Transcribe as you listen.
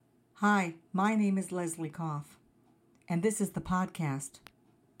Hi, my name is Leslie Koff, and this is the podcast,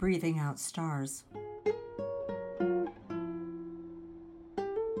 Breathing Out Stars.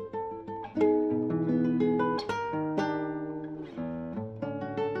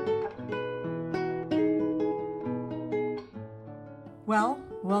 Well,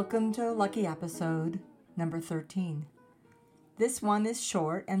 welcome to lucky episode number 13. This one is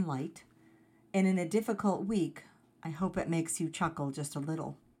short and light, and in a difficult week, I hope it makes you chuckle just a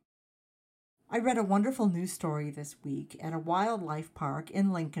little. I read a wonderful news story this week at a wildlife park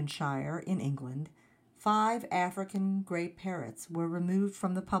in Lincolnshire in England. 5 African grey parrots were removed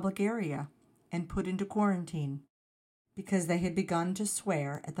from the public area and put into quarantine because they had begun to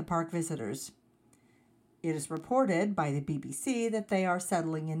swear at the park visitors. It is reported by the BBC that they are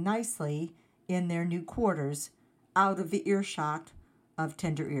settling in nicely in their new quarters, out of the earshot of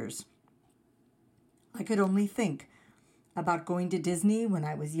tender ears. I could only think about going to Disney when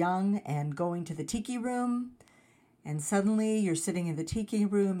I was young and going to the tiki room, and suddenly you're sitting in the tiki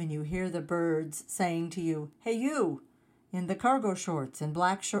room and you hear the birds saying to you, "Hey you, in the cargo shorts and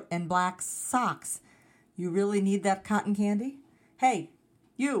black socks, you really need that cotton candy? Hey,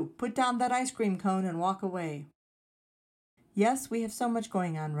 you, put down that ice cream cone and walk away." Yes, we have so much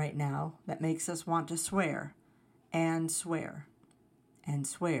going on right now that makes us want to swear and swear and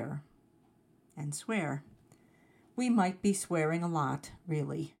swear and swear. We might be swearing a lot,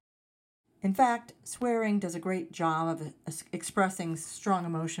 really. In fact, swearing does a great job of expressing strong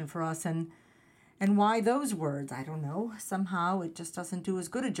emotion for us, and why those words, I don't know. Somehow it just doesn't do as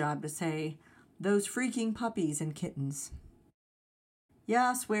good a job to say, "those freaking puppies and kittens."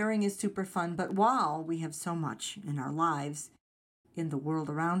 Yeah, swearing is super fun, but while we have so much in our lives, in the world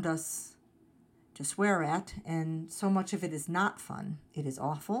around us, to swear at, and so much of it is not fun, it is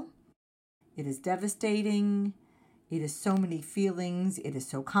awful, it is devastating, it is so many feelings, it is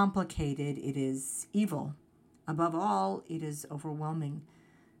so complicated, it is evil. Above all, it is overwhelming.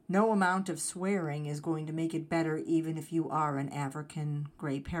 No amount of swearing is going to make it better, even if you are an African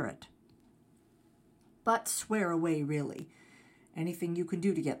grey parrot. But swear away, really. Anything you can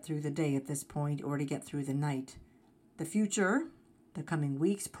do to get through the day at this point, or to get through the night. The future, the coming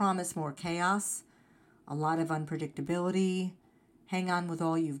weeks, promise more chaos, a lot of unpredictability. Hang on with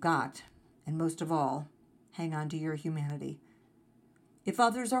all you've got, and most of all, hang on to your humanity. If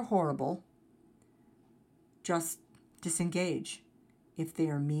others are horrible, just disengage. If they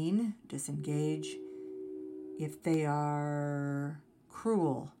are mean, disengage. If they are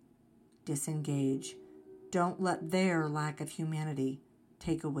cruel, disengage. Don't let their lack of humanity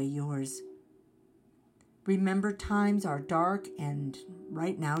take away yours. Remember, times are dark and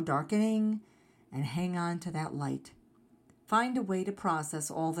right now darkening, and hang on to that light. Find a way to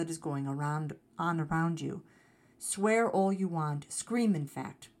process all that is going on around you. Swear all you want. Scream, in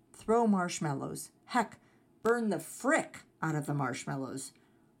fact. Throw marshmallows. Heck, burn the frick out of the marshmallows.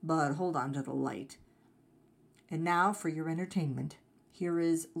 But hold on to the light. And now for your entertainment, here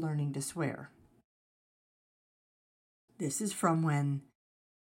is learning to swear. This is from when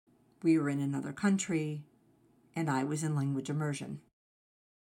we were in another country and I was in language immersion.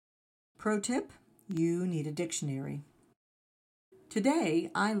 Pro tip, you need a dictionary. Today,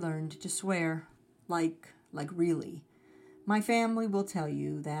 I learned to swear, like really. My family will tell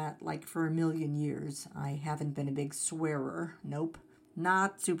you that, like for a million years, I haven't been a big swearer. Nope,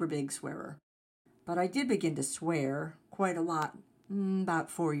 not super big swearer. But I did begin to swear quite a lot about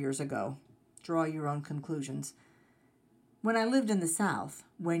 4 years ago. Draw your own conclusions. When I lived in the South,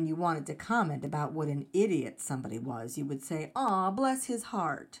 when you wanted to comment about what an idiot somebody was, you would say, "Aw, bless his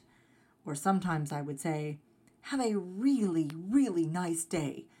heart." Or sometimes I would say, "Have a really, really nice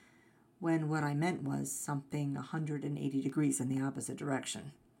day," when what I meant was something 180 degrees in the opposite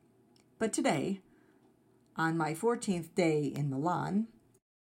direction. But today, on my 14th day in Milan,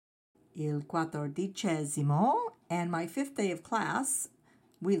 il quattordicesimo, and my 5th day of class,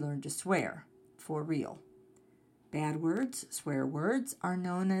 we learned to swear, for real. Bad words, swear words, are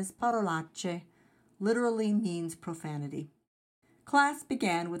known as parolacce, literally means profanity. Class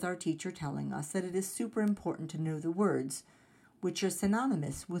began with our teacher telling us that it is super important to know the words, which are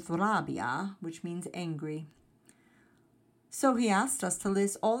synonymous with rabbia, which means angry. So he asked us to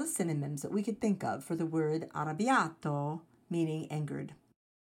list all the synonyms that we could think of for the word arrabbiato, meaning angered.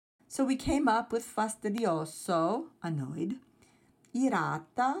 So we came up with fastidioso, annoyed,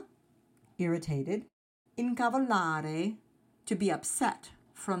 irata, irritated, incavolare, to be upset,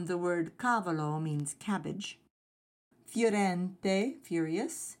 from the word cavolo means cabbage, fiorente,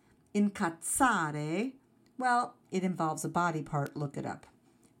 furious, incazzare, well, it involves a body part, look it up.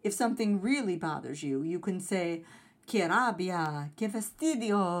 If something really bothers you, you can say, che rabbia, che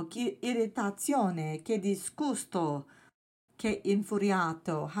fastidio, che irritazione, che disgusto, che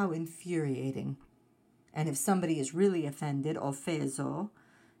infuriato, how infuriating. And if somebody is really offended, offeso,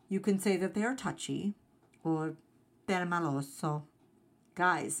 you can say that they are touchy or permaloso.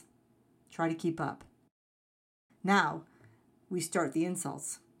 Guys, try to keep up. Now, we start the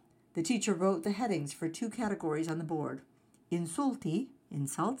insults. The teacher wrote the headings for 2 categories on the board. Insulti,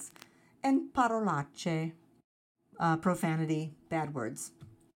 insults, and parolacce, profanity, bad words.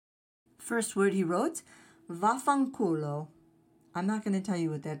 First word he wrote, vaffanculo. I'm not going to tell you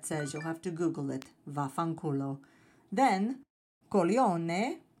what that says. You'll have to Google it. Vaffanculo. Then,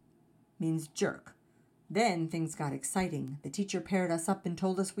 coglione means jerk. Then things got exciting. The teacher paired us up and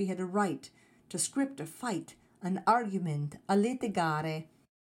told us we had to write, to script a fight, an argument, a litigare.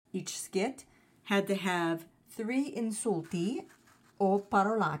 Each skit had to have 3 insulti or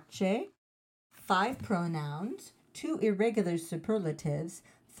parolacce, 5 pronouns, 2 irregular superlatives,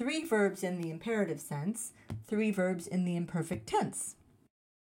 3 verbs in the imperative sense, 3 verbs in the imperfect tense.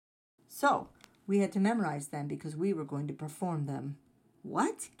 So, we had to memorize them because we were going to perform them.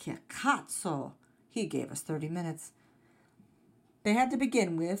 What? Che cazzo? He gave us 30 minutes. They had to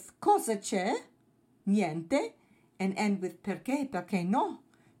begin with cosa c'è, niente, and end with perché no,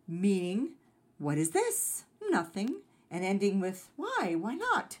 meaning, what is this? Nothing, and ending with why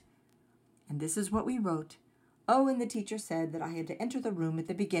not? And this is what we wrote. Oh, and the teacher said that I had to enter the room at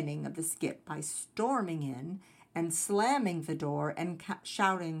the beginning of the skit by storming in and slamming the door and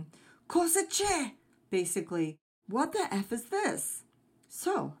shouting, cosa c'è? Basically, what the F is this?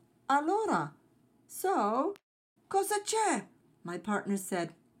 So, allora. So, cosa c'è? My partner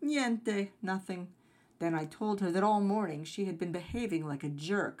said, niente, nothing. Then I told her that all morning she had been behaving like a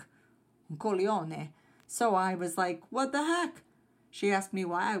jerk. Un coglione. So I was like, what the heck? She asked me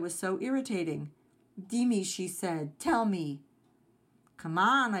why I was so irritating. Dimmi, she said, tell me. Come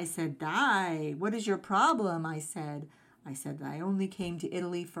on, I said, dai. What is your problem? I said that I only came to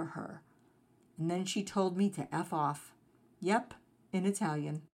Italy for her. And then she told me to F off. Yep, in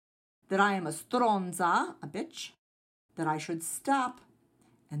Italian. That I am a stronza, a bitch. That I should stop.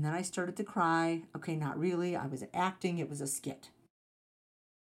 And then I started to cry. Okay, not really. I was acting. It was a skit.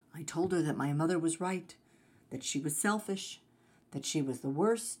 I told her that my mother was right. That she was selfish. That she was the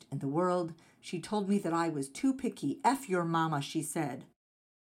worst in the world. She told me that I was too picky. F your mama, she said.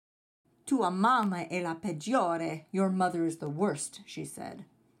 Tua mamma è la peggiore. Your mother is the worst, she said.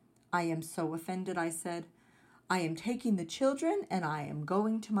 I am so offended, I said. I am taking the children and I am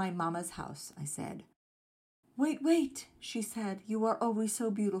going to my mama's house, I said. Wait, she said. You are always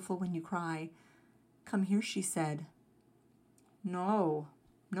so beautiful when you cry. Come here, she said. No,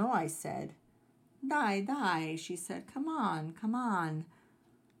 I said. Dai, she said. Come on.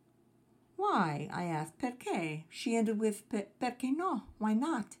 Why? I asked. Perché? She ended with perché no? Why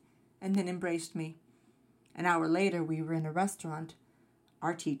not? And then embraced me. An hour later, we were in a restaurant.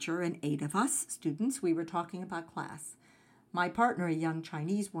 Our teacher and 8 of us, students, we were talking about class. My partner, a young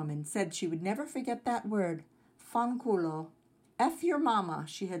Chinese woman, said she would never forget that word, fanculo. F your mama,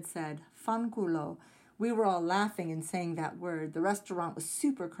 she had said, fanculo. We were all laughing and saying that word. The restaurant was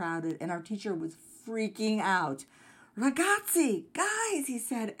super crowded, and our teacher was freaking out. Ragazzi, guys, he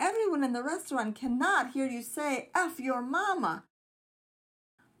said, everyone in the restaurant cannot hear you say F your mama.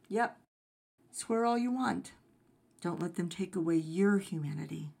 Yep, swear all you want. Don't let them take away your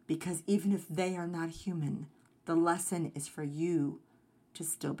humanity, because even if they are not human, the lesson is for you to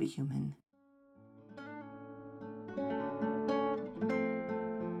still be human.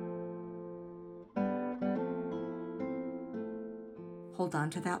 Hold on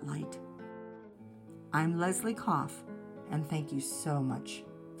to that light. I'm Leslie Koff, and thank you so much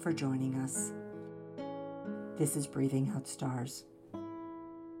for joining us. This is Breathing Out Stars.